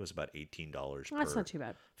 I think it was about $18 That's not too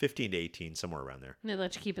bad. 15 to 18, somewhere around there. And they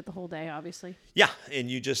let you keep it the whole day, obviously. Yeah,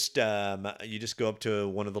 and you just go up to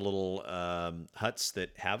one of the little huts that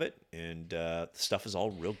have it, and the stuff is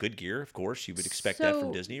all real good gear, of course. You would expect that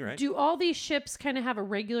from Disney, right? Do all these ships kind of have a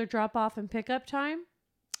regular drop-off and pickup time?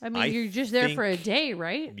 I mean, you're just there for a day,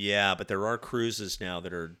 right? Yeah, but there are cruises now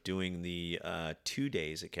that are doing the 2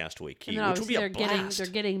 days at Castaway Cay, which will be a blast. They're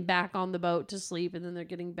getting back on the boat to sleep, and then they're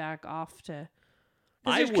getting back off to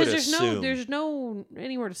I would assume there's no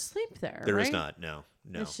anywhere to sleep there. There right? is not. No.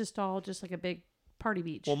 It's just all just like a big party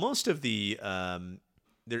beach. Well, most of the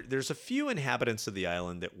there's a few inhabitants of the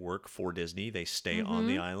island that work for Disney. They stay on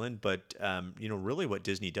the island, but really what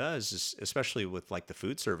Disney does is, especially with like the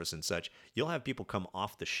food service and such, you'll have people come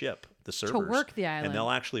off the ship, the servers, work the island. and they'll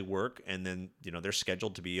actually work, and then they're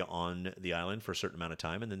scheduled to be on the island for a certain amount of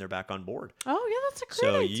time, and then they're back on board. Oh yeah, that's a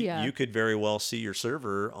great idea. So you could very well see your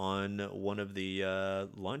server on one of the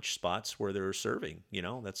lunch spots where they're serving.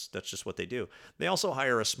 That's just what they do. They also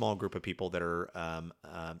hire a small group of people that are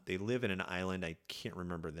they live in an island. I can't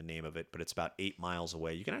remember the name of it, but it's about 8 miles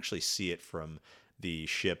away. You can actually see it from the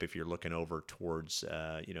ship if you're looking over towards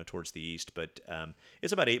towards the east, but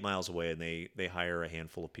it's about 8 miles away, and they hire a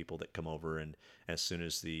handful of people that come over, and as soon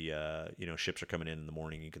as the ships are coming in the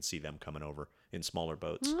morning, you can see them coming over in smaller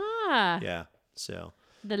boats. Yeah, so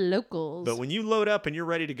the locals. But when you load up and you're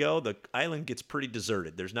ready to go, the island gets pretty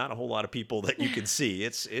deserted. There's not a whole lot of people that you can see.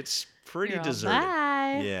 It's pretty deserted.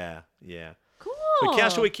 Bye. Yeah. Cool. But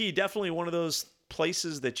Castaway Cay, definitely one of those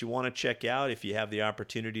places that you want to check out if you have the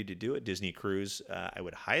opportunity to do a Disney cruise. I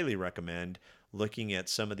would highly recommend looking at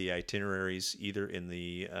some of the itineraries either in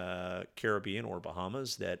the Caribbean or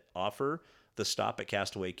Bahamas that offer the stop at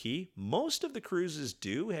Castaway Cay. Most of the cruises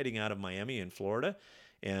do, heading out of Miami in Florida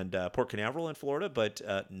and Port Canaveral in Florida, but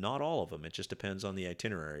not all of them. It just depends on the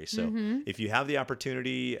itinerary. So if you have the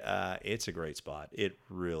opportunity, it's a great spot. It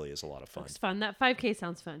really is a lot of fun. It's fun. That 5K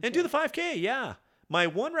sounds fun. And do the 5K, yeah. My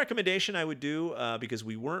one recommendation I would do, because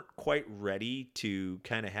we weren't quite ready to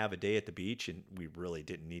kind of have a day at the beach, and we really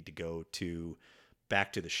didn't need to go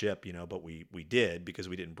back to the ship, but we did because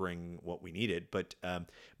we didn't bring what we needed. But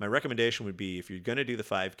my recommendation would be, if you're going to do the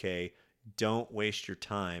 5K, don't waste your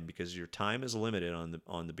time, because your time is limited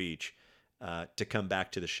on the beach, to come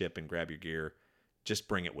back to the ship and grab your gear. Just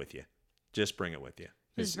bring it with you. Just bring it with you.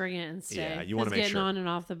 Just bring it and stay. Yeah, you want to make getting sure. on and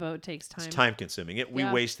off the boat takes time. It's time consuming. We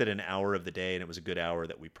Yeah. wasted an hour of the day, and it was a good hour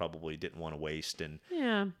that we probably didn't want to waste. And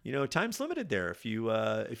Yeah. time's limited there. If you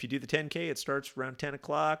do the 10K, it starts around 10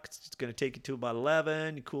 o'clock. It's going to take you to about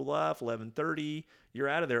 11. You cool off 11:30. You're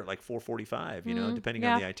out of there at like 4:45. Depending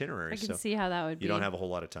on the itinerary. I can so see how that would be. you don't have a whole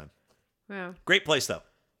lot of time. Yeah. Great place though.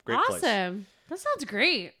 Great place. Awesome. That sounds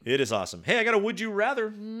great. It is awesome. Hey, I got a would you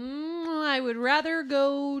rather. I would rather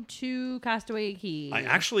go to Castaway Cay. I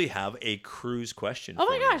actually have a cruise question. Oh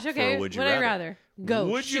for my you gosh, for okay. a would you Would I rather? Go.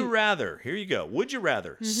 Would shoot. you rather? Here you go. Would you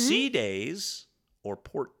rather sea days or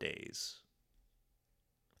port days?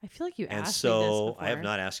 I feel like you And asked me this so before. I have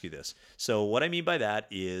not asked you this. So what I mean by that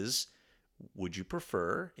is, would you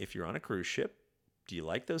prefer, if you're on a cruise ship, do you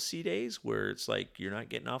like those sea days where it's like you're not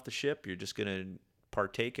getting off the ship, you're just going to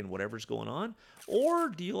partake in whatever's going on? Or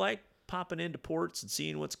do you like popping into ports and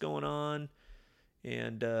seeing what's going on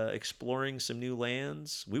and exploring some new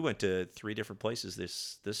lands? We went to 3 different places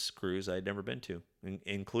this cruise I had never been to,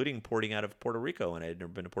 including porting out of Puerto Rico, and I had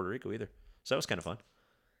never been to Puerto Rico either. So that was kind of fun.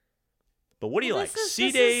 But what do you like,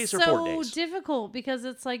 sea days or port days? This is so difficult because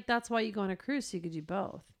it's like that's why you go on a cruise, so you could do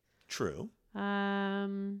both. True. I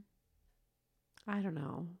don't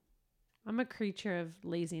know. I'm a creature of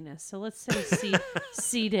laziness, so let's say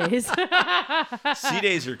sea days. Sea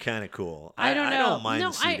days are kind of cool. I don't know. I don't mind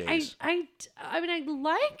the sea days. I mean, I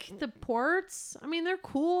like the ports. I mean, they're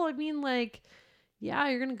cool. I mean, like, yeah,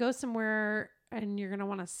 you're gonna go somewhere and you're gonna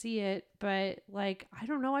want to see it, but like, I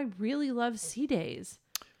don't know. I really love sea days.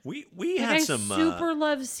 We Like, had I some super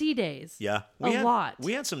love sea days. yeah, a lot.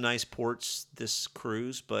 We had some nice ports this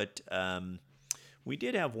cruise, but we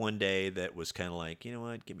did have one day that was kind of like, you know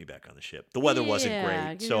what, get me back on the ship. The weather wasn't Yeah,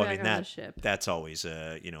 great, get so me I back mean on the ship. that's always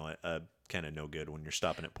a kind of no good when you're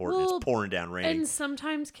stopping at port and Well, it's pouring down raining. And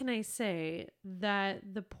sometimes can I say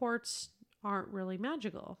that the ports aren't really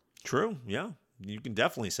magical? True, yeah. You can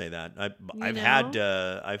definitely say that.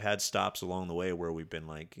 I've had stops along the way where we've been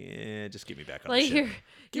like, just get me back on the ship.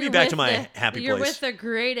 Get me back to my happy You're place. with a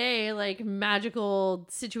grade A, like, magical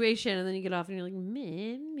situation, and then you get off and you're like,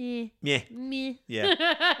 meh. Yeah.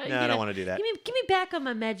 No, I don't want to do that. Give me back on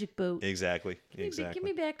my magic boat. Exactly. Give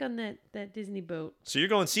me back on that Disney boat. So you're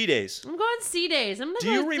going sea days. I'm going sea days. Do you I'm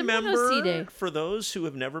gonna go sea day. remember, for those who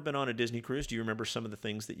have never been on a Disney cruise, do you remember some of the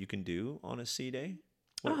things that you can do on a sea day?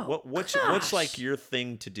 What's gosh. like your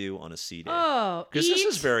thing to do on a sea day? Oh, because this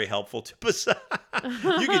is eat. very helpful to.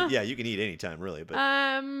 You can eat anytime really,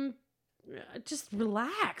 but just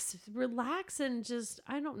relax and just,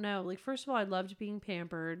 I don't know. Like, first of all, I loved being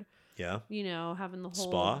pampered. yeah, Having the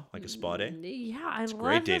whole spa, like a spa day. Yeah, it's a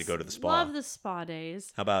great day to go to the spa. Love the spa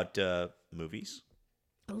days. How about movies?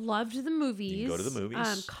 Loved the movies. You can go to the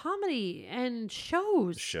movies. Comedy and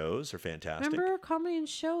shows. The shows are fantastic. Remember comedy and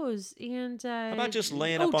shows and How about just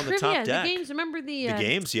laying up on trivia, the top deck? The games. Remember the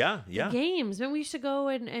games? Yeah. The games. When we used to go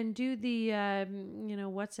and do the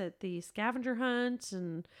the scavenger hunt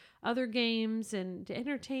and other games and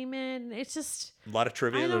entertainment. It's just a lot of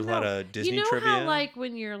trivia. There's a lot of Disney trivia. You know how like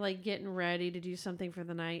when you're like getting ready to do something for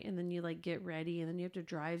the night and then you like get ready and then you have to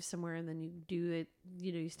drive somewhere and then you do it,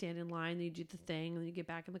 you stand in line and you do the thing and then you get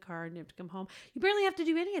back in the car and you have to come home. You barely have to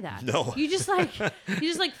do any of that. No. You just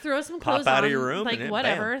throw some clothes Pop out on, of your room like and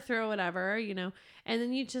whatever, bam. throw whatever, and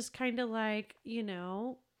then you just kind of like,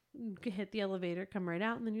 hit the elevator, come right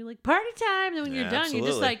out, and then you're like, party time. And then when you're done, absolutely. you're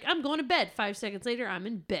just like, I'm going to bed. 5 seconds later, I'm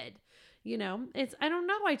in bed. I don't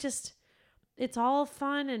know. It's all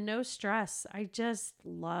fun and no stress. I just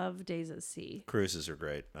love days at sea. Cruises are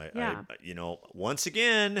great. Yeah. Once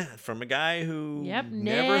again, from a guy who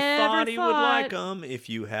never thought he would thought. like them. If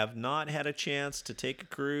you have not had a chance to take a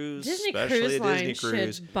cruise, Disney especially Cruise a Disney Line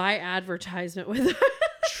cruise, should buy advertisement with it.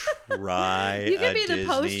 try. You could a be the Disney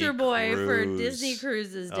poster boy for cruise. Disney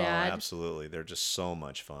cruises, Dad. Oh, absolutely. They're just so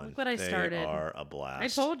much fun. Look what I started. They are a blast. I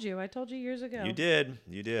told you years ago. You did.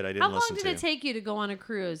 I didn't How long listen did to it take you to go on a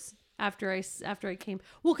cruise after I came?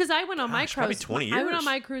 Well, because I went on my probably cruise. 20 I went years. on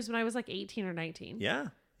my cruise when I was like 18 or 19. Yeah.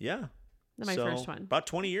 My first one. About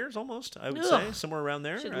 20 years almost, I would Ugh. say, somewhere around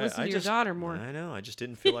there. Should listen to your daughter more. I know. I just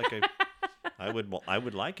didn't feel like I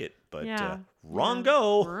would like it, but Yeah. wrong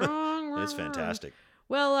go. Wrong. It's fantastic.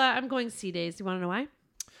 Well, I'm going Sea Days. You want to know why?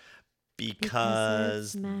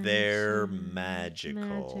 Because it's they're magic.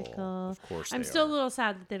 magical. Of course I'm they still are. a little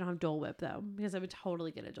sad that they don't have Dole Whip though, because I would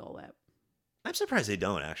totally get a Dole Whip. I'm surprised they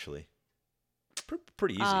don't actually.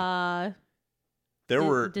 Pretty easy.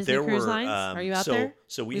 Disney Cruise Lines? Are you out there?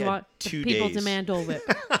 So we want had 2 the people days. demand Dole Whip.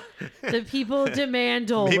 The people demand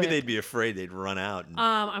Dole Whip. Maybe they'd be afraid they'd run out. And,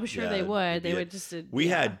 I'm sure they would. They yeah. would just. We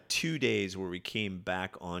had 2 days where we came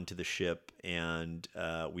back onto the ship and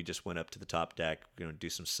we just went up to the top deck, do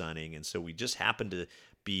some sunning. And so we just happened to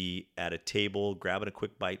be at a table, grabbing a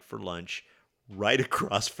quick bite for lunch, right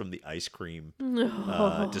across from the ice cream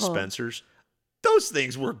dispensers. Those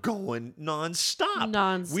things were going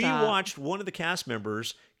nonstop. We watched one of the cast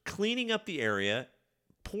members cleaning up the area,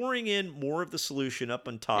 pouring in more of the solution up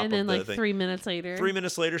on top and then of the like thing. 3 minutes later. 3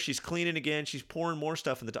 minutes later, she's cleaning again. She's pouring more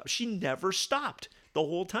stuff in the top. She never stopped the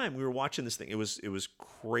whole time we were watching this thing. It was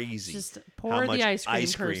crazy. Just pour how the much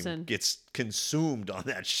ice cream person. gets consumed on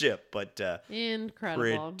that ship. But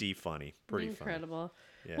incredible. pretty funny. Funny. Incredible.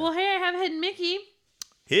 Yeah. Well, hey, I have Hidden Mickey.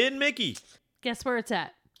 Hidden Mickey. Guess where it's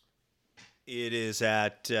at? It is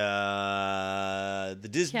at on the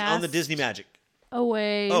Disney Magic.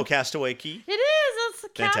 Castaway Key. It is. It's the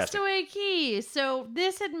Fantastic. Castaway Key. So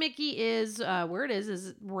this Hidden Mickey is where it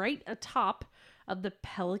is right atop of the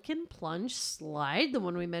Pelican Plunge slide, the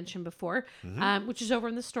one we mentioned before, which is over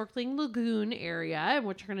in the Snorkeling Lagoon area. And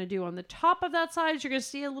what you're going to do on the top of that side is you're going to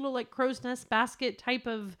see a little like crow's nest basket type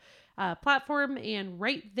of platform. And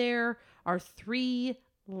right there are 3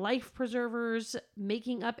 life preservers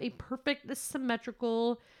making up a perfect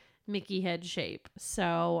symmetrical Mickey head shape.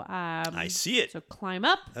 So I see it. So climb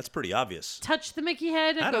up. That's pretty obvious. Touch the Mickey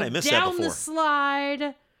head and How did go I miss that down the before?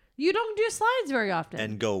 slide. You don't do slides very often.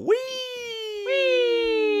 And go wee.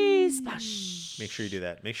 Whee! Splash. Make sure you do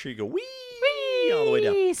that. Make sure you go wee all the way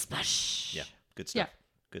down. Splash. Yeah, good stuff. Yeah.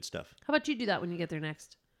 Good stuff. How about you do that when you get there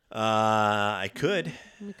next? I could.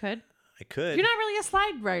 You could. You're You're not really a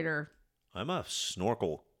slide rider. I'm a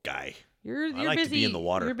snorkel guy. You're like busy to be in the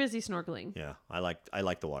water. You're busy snorkeling. Yeah, I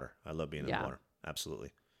like the water. I love being in Yeah. the water.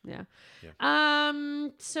 Absolutely. Yeah.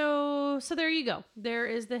 So there you go. There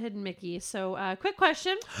is the Hidden Mickey. So quick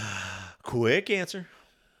question. Quick answer.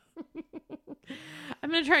 I'm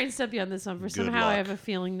gonna try and step you on this one. For Good somehow I luck. have a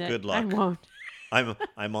feeling that Good I luck. won't.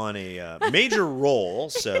 I'm on a major roll,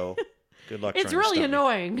 so good luck. It's trying to really stump me.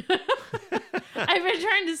 annoying. I've been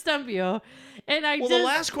trying to stump you, and Well, the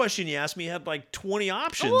last question you asked me had like 20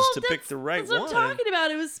 options to pick the right that's what one. I'm talking about.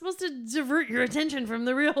 It was supposed to divert your attention from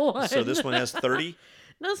the real one. So this one has 30.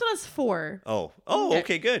 No, this one has 4. Oh, Okay.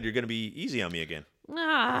 okay, good. You're gonna be easy on me again.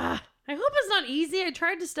 I hope it's not easy. I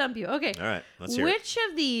tried to stump you. Okay. All right, let's hear it. Which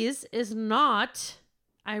of these is not,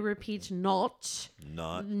 I repeat, not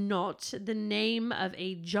the name of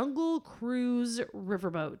a Jungle Cruise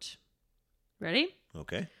riverboat? Ready?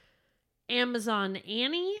 Okay. Amazon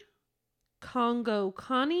Annie, Congo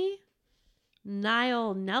Connie,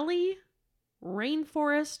 Nile Nelly,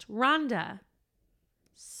 Rainforest Rhonda.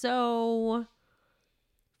 So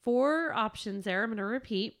 4 options there. I'm going to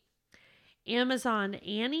repeat. Amazon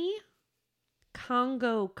Annie,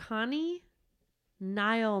 Congo Connie,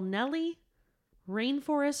 Nile Nelly,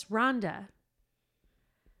 Rainforest Rhonda.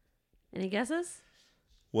 Any guesses?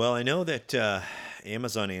 Well, I know that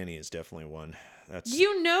Amazon Annie is definitely one. That's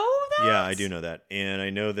You know that? Yeah, I do know that. And I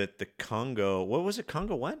know that the Congo, what was it?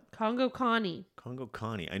 Congo what? Congo Connie. Congo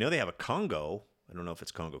Connie. I know they have a Congo. I don't know if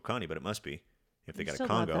it's Congo Connie, but it must be if they got Still a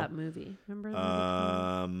Congo. love that movie. Remember the movie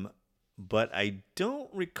Congo? But I don't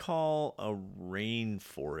recall a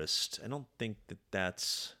rainforest. I don't think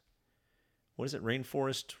that's... What is it?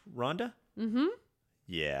 Rainforest Rhonda? Mm-hmm.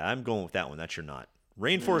 Yeah, I'm going with that one. That's your not.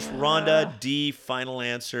 Rainforest Rhonda, D, final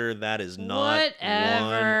answer. That is not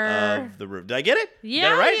Whatever. one of the... Did I get it?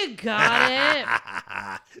 Yeah, right? you got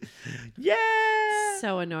it. Yeah!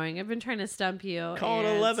 So annoying. I've been trying to stump you. Call it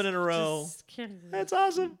and 11 in a row. That's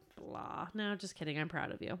awesome. Blah. No, just kidding. I'm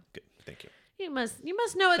proud of you. Good. Thank you. You must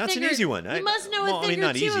know a That's thing an or, easy one. You must know a thing or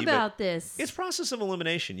not two easy, about but this. It's process of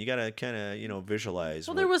elimination. You got to kind of, visualize.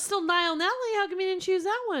 Well, there was still Nile Nelly. How come you didn't choose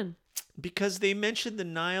that one? Because they mentioned the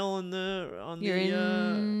Nile on You're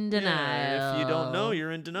in denial. Yeah, if you don't know,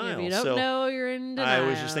 you're in denial. If you don't know, you're in denial. I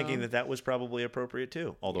was just thinking that was probably appropriate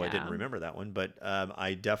too, although I didn't Yeah. remember that one. But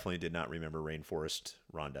I definitely did not remember Rainforest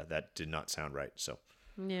Rhonda. That did not sound right. So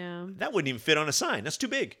Yeah. that wouldn't even fit on a sign. That's too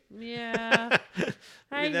big. Yeah.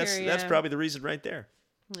 I mean, that's hear ya. probably the reason right there.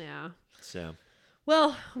 Yeah. So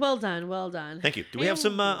Well done. Well done. thank you. Do we have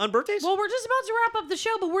some unbirthdays? Well, we're just about to wrap up the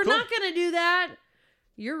show, but we're Cool. not going to do that.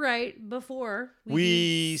 You're right. Before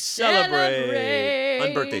We celebrate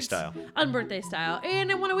unbirthday style. Unbirthday style.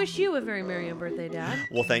 And I want to wish you a very merry unbirthday, Dad.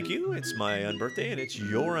 Well, thank you. It's my unbirthday, and it's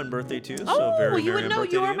your unbirthday too. So Oh, very you merry would know.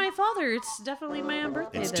 unbirthday You to are my father. It's definitely my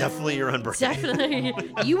unbirthday. It's then. definitely your unbirthday. Definitely.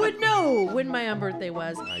 You would know when my unbirthday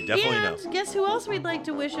was. I definitely and know. Guess who else we'd like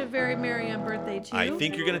to wish a very merry unbirthday to? I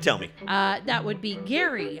think you're going to tell me. That would be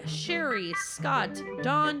Gary, Sherry, Scott,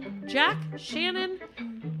 Don, Jack, Shannon,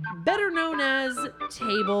 better known as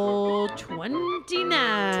Table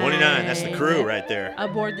 29. 29. That's the crew right there.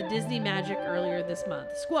 Aboard the Disney Magic earlier this month.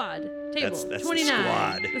 Squad. Table That's the 29.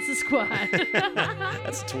 squad. That's the squad.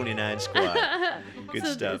 That's the 29 squad. Good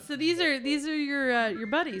stuff. So these are your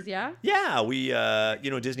buddies, yeah? Yeah, we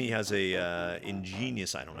Disney has a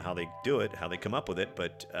ingenious, I don't know how they do it, how they come up with it,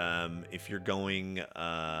 but if you're going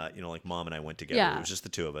like Mom and I went together, Yeah. it was just the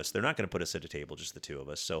two of us. They're not going to put us at a table, just the two of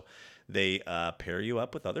us. So they pair you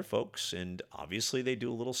up with other folks, and obviously they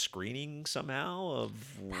do a little screening somehow of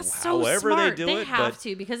That's so however smart. they do it. have but,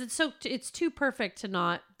 to because it's too perfect to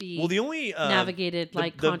not be well, the only navigated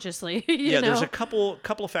the- consciously. there's a couple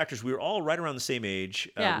of factors. We were all right around the same age.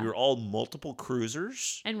 Yeah. We were all multiple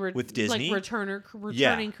cruisers and we're with Disney. like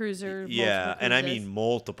returning cruiser. Yeah, multiple and I cruises. mean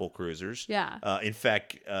multiple cruisers. Yeah. In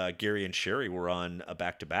fact, Gary and Sherry were on a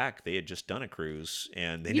back-to-back. They had just done a cruise,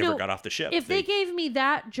 and they You never know, got off the ship. If they gave me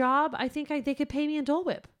that job, I think they could pay me in Dole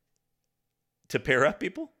Whip. to pair up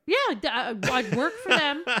people? Yeah, I'd work for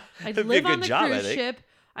them. I'd That'd be a live on good the job, I cruise think. ship.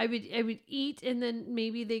 I would eat, and then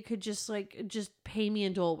maybe they could just pay me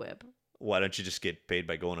in Dole Whip. Why don't you just get paid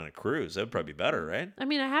by going on a cruise? That would probably be better, right? I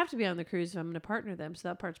mean, I have to be on the cruise if I'm going to partner them, so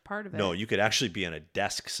that part's part of it. No, you could actually be on a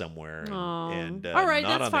desk somewhere. Oh. And all right,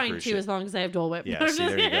 not that's on the fine cruise too, ship. as long as I have Dole Whip. Yeah, see,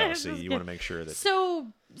 there you go. Just So you kidding. want to make sure that... So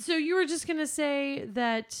you were just gonna say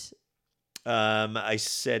that? I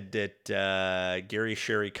said that Gary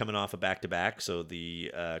Sherry coming off a back-to-back, so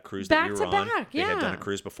the cruise that we were on, Back-to-back, they had done yeah. a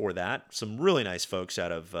cruise before that. Some really nice folks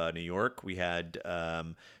out of New York. We had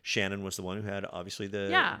Shannon was the one who had obviously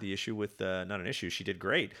the issue with not an issue. She did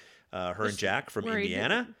great. Her and Jack from where he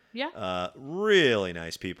Indiana. did- yeah. Really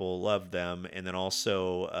nice people. Loved them. And then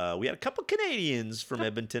also we had a couple Canadians from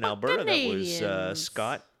Edmonton, Alberta. That was Canadians.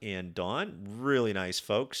 Scott and Dawn. Really nice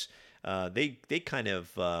folks. They kind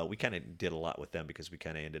of we kind of did a lot with them because we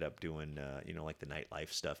kind of ended up doing like the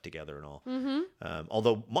nightlife stuff together and all. Mm-hmm.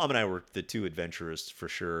 Although Mom and I were the two adventurers for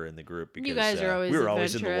sure in the group because You guys are always we were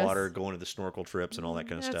always in the adventurous. water, going to the snorkel trips and all that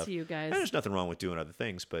kind of That's stuff. you guys. And there's nothing wrong with doing other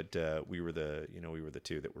things, but we were the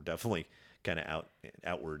two that were definitely kind of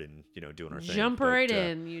outward and doing our thing. Jump But, right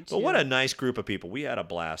in, you two. But what a nice group of people. We had a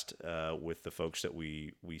blast with the folks that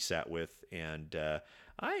we sat with, and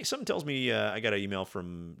something tells me I got an email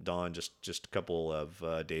from Dawn just a couple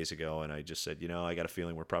of days ago, and I just said, I got a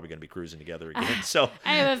feeling we're probably going to be cruising together again. So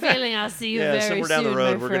I have a feeling I'll see you very somewhere down soon, the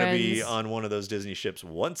road, my we're going to be friends. on one of those Disney ships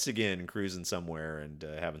once again, cruising somewhere and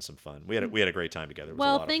having some fun. We had a great time together. It was a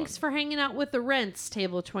lot Well, of thanks fun. for hanging out with the Rents,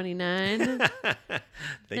 Table 29.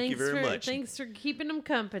 Thank you very much. Thanks for keeping them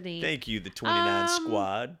company. Thank you, the 29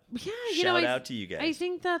 squad. Yeah, Shout out to you guys. I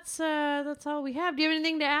think that's all we have. Do you have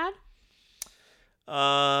anything to add?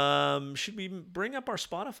 Should we bring up our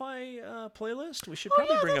Spotify playlist? We should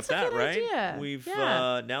probably yeah, bring up that's a that, good right? idea. We've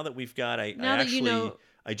Yeah. now that we've got, I Now that actually you know-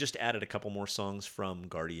 I just added a couple more songs from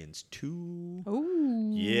Guardians 2.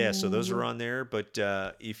 Oh. Yeah, so those are on there. But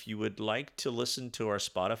if you would like to listen to our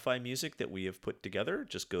Spotify music that we have put together,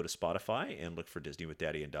 just go to Spotify and look for Disney with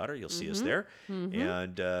Daddy and Daughter. You'll see us there.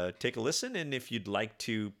 And take a listen. And if you'd like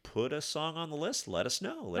to put a song on the list, let us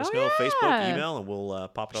know. Let us know Facebook, email, and we'll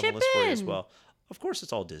pop it on the list for you as well. Of course,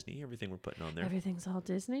 it's all Disney. Everything we're putting on there. Everything's all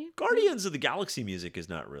Disney. Guardians of the Galaxy music is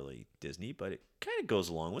not really Disney, but it kind of goes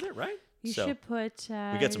along with it, right? You should put...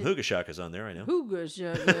 we got some Hooga Shakas on there, I know. Hooga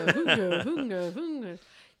Shaka, Hooga, Hooga, Hooga.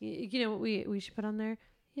 You know what we should put on there?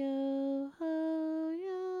 Yo ho,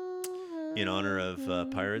 yo ho. In honor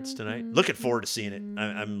of Pirates tonight. Looking forward to seeing it.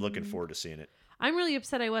 I'm looking forward to seeing it. I'm really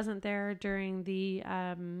upset I wasn't there during the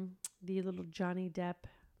little Johnny Depp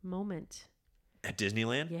moment. At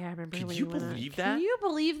Disneyland? Yeah, I remember. Can when you he went believe on. that? Can you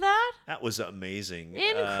believe that? That was amazing.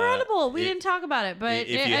 Incredible. We didn't talk about it, but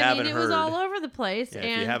it was all over the place. Yeah, and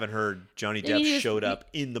if you haven't heard, Johnny Depp showed up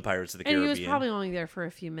in the Pirates of the Caribbean. And he was probably only there for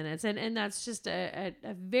a few minutes. And that's just a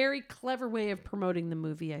very clever way of promoting the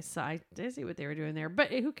movie. I see what they were doing there, but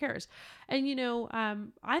who cares? And,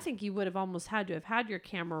 I think you would have almost had to have had your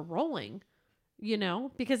camera rolling,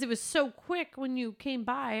 because it was so quick when you came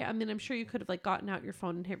by. I mean, I'm sure you could have gotten out your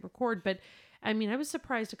phone and hit record, but I mean, I was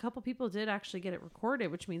surprised a couple people did actually get it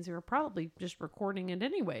recorded, which means they were probably just recording it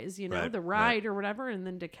anyways, right, the ride or whatever, and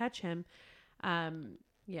then to catch him.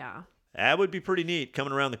 Yeah. That would be pretty neat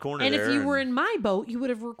coming around the corner and there. And if you were in my boat, you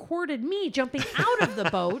would have recorded me jumping out of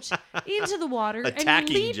the boat into the water and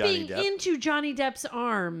leaping into Johnny Depp's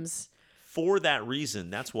arms. For that reason,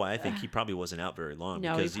 that's why I think he probably wasn't out very long.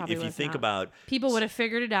 No, because if you think about... People would have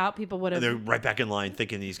figured it out. People would have... They're right back in line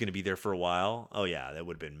thinking he's going to be there for a while. Oh, yeah, that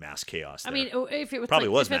would have been mass chaos there. I mean, if it was probably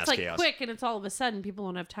was if mass it's chaos. Quick and it's all of a sudden, people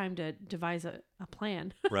won't have time to devise a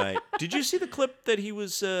plan. Right. Did you see the clip that he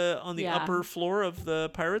was on the upper floor of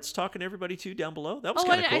the Pirates talking to everybody, too, down below? That was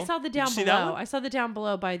kind of cool. I saw the down below. I saw the down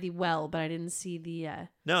below by the well, but I didn't see the...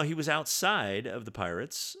 No, he was outside of the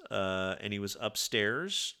Pirates, and he was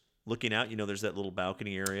upstairs... looking out, there's that little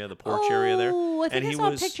balcony area, the porch area there. Oh, I think I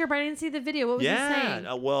saw a picture, but I didn't see the video. What was he saying?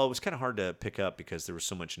 Well, it was kind of hard to pick up because there was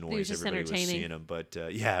so much noise. Everybody was seeing him, but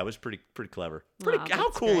it was pretty clever.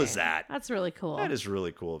 How cool is that? That's really cool. That is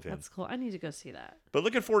really cool of him. That's cool. I need to go see that. But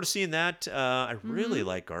looking forward to seeing that. I really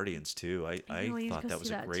like Guardians too. I thought that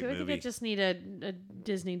was a great movie. I think I just need a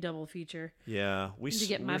Disney double feature. Yeah, we're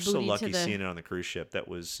so lucky seeing it on the cruise ship. That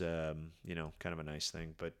was kind of a nice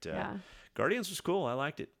thing. But Guardians was cool. I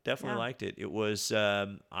liked it. Definitely liked it. It was,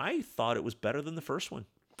 I thought it was better than the first one.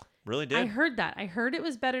 Really did. I heard that. I heard it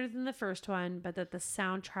was better than the first one, but that the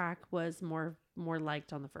soundtrack was more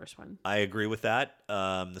liked on the first one. I agree with that.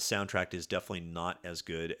 The soundtrack is definitely not as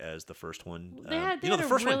good as the first one. The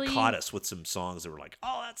first one caught us with some songs that were like,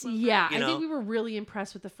 oh, that's so great, I think we were really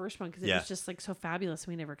impressed with the first one because it was just so fabulous.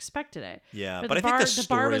 We never expected it. Yeah, but I think the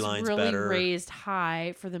bar was storyline's really better. raised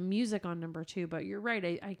high for the music on number 2. But you're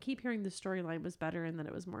right. I keep hearing the storyline was better and that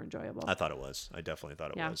it was more enjoyable. I thought it was. I definitely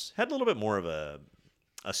thought it was. Had a little bit more of a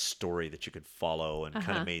story that you could follow and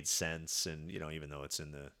kind of made sense. And even though it's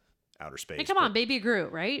in the outer space. Hey, come on, Baby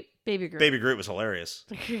Groot, right? Baby Groot. Baby Groot was hilarious.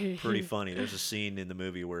 Pretty funny. There's a scene in the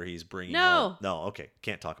movie where he's bringing... No, okay.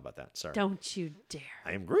 Can't talk about that. Sorry. Don't you dare.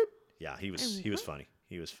 I am Groot. Yeah, he was funny.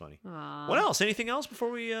 He was funny. Aww. What else? Anything else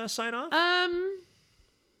before we sign off?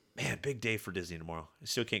 Man, big day for Disney tomorrow. I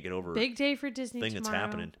still can't get over big day for Disney thing tomorrow. That's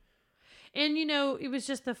happening. And it was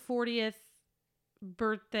just the 40th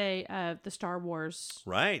birthday of the Star Wars.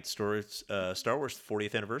 Right. Star Wars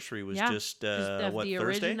 40th anniversary was just the Thursday?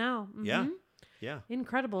 Original. Mm-hmm. Yeah.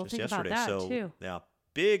 Incredible. Just Think yesterday. about that too. Yeah.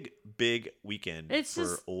 Big weekend it's for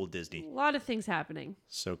just old Disney. A lot of things happening.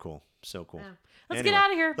 So cool. So cool. Yeah. Let's get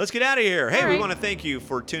out of here. Let's get out of here. Hey, All right. We want to thank you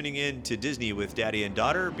for tuning in to Disney with Daddy and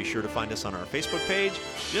Daughter. Be sure to find us on our Facebook page.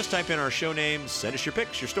 Just type in our show name, send us your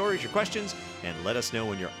pics, your stories, your questions, and let us know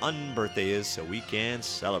when your unbirthday is so we can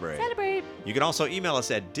celebrate. You can also email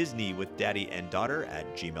us at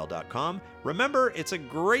disneywithdaddyanddaughter@gmail.com. Remember, it's a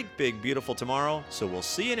great, big, beautiful tomorrow, so we'll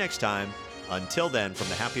see you next time. Until then, from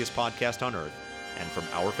the happiest podcast on earth, and from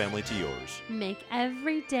our family to yours. Make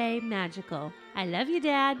every day magical. I love you,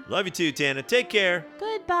 Dad. Love you too, Tana. Take care.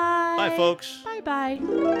 Goodbye. Bye, folks. Bye-bye.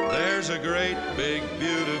 There's a great, big,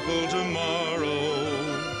 beautiful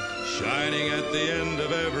tomorrow shining at the end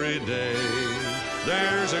of every day.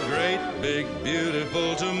 There's a great, big,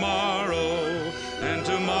 beautiful tomorrow, and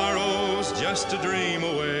tomorrow's just a dream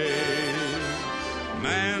away.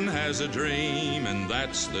 Man has a dream, and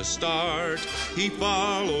that's the start. He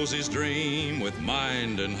follows his dream with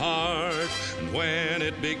mind and heart. And when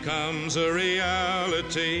it becomes a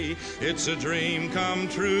reality, it's a dream come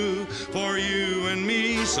true for you and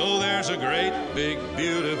me. So there's a great, big,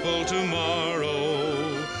 beautiful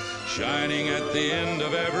tomorrow shining at the end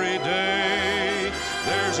of every day.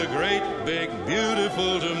 There's a great, big,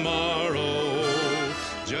 beautiful tomorrow,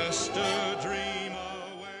 just a dream.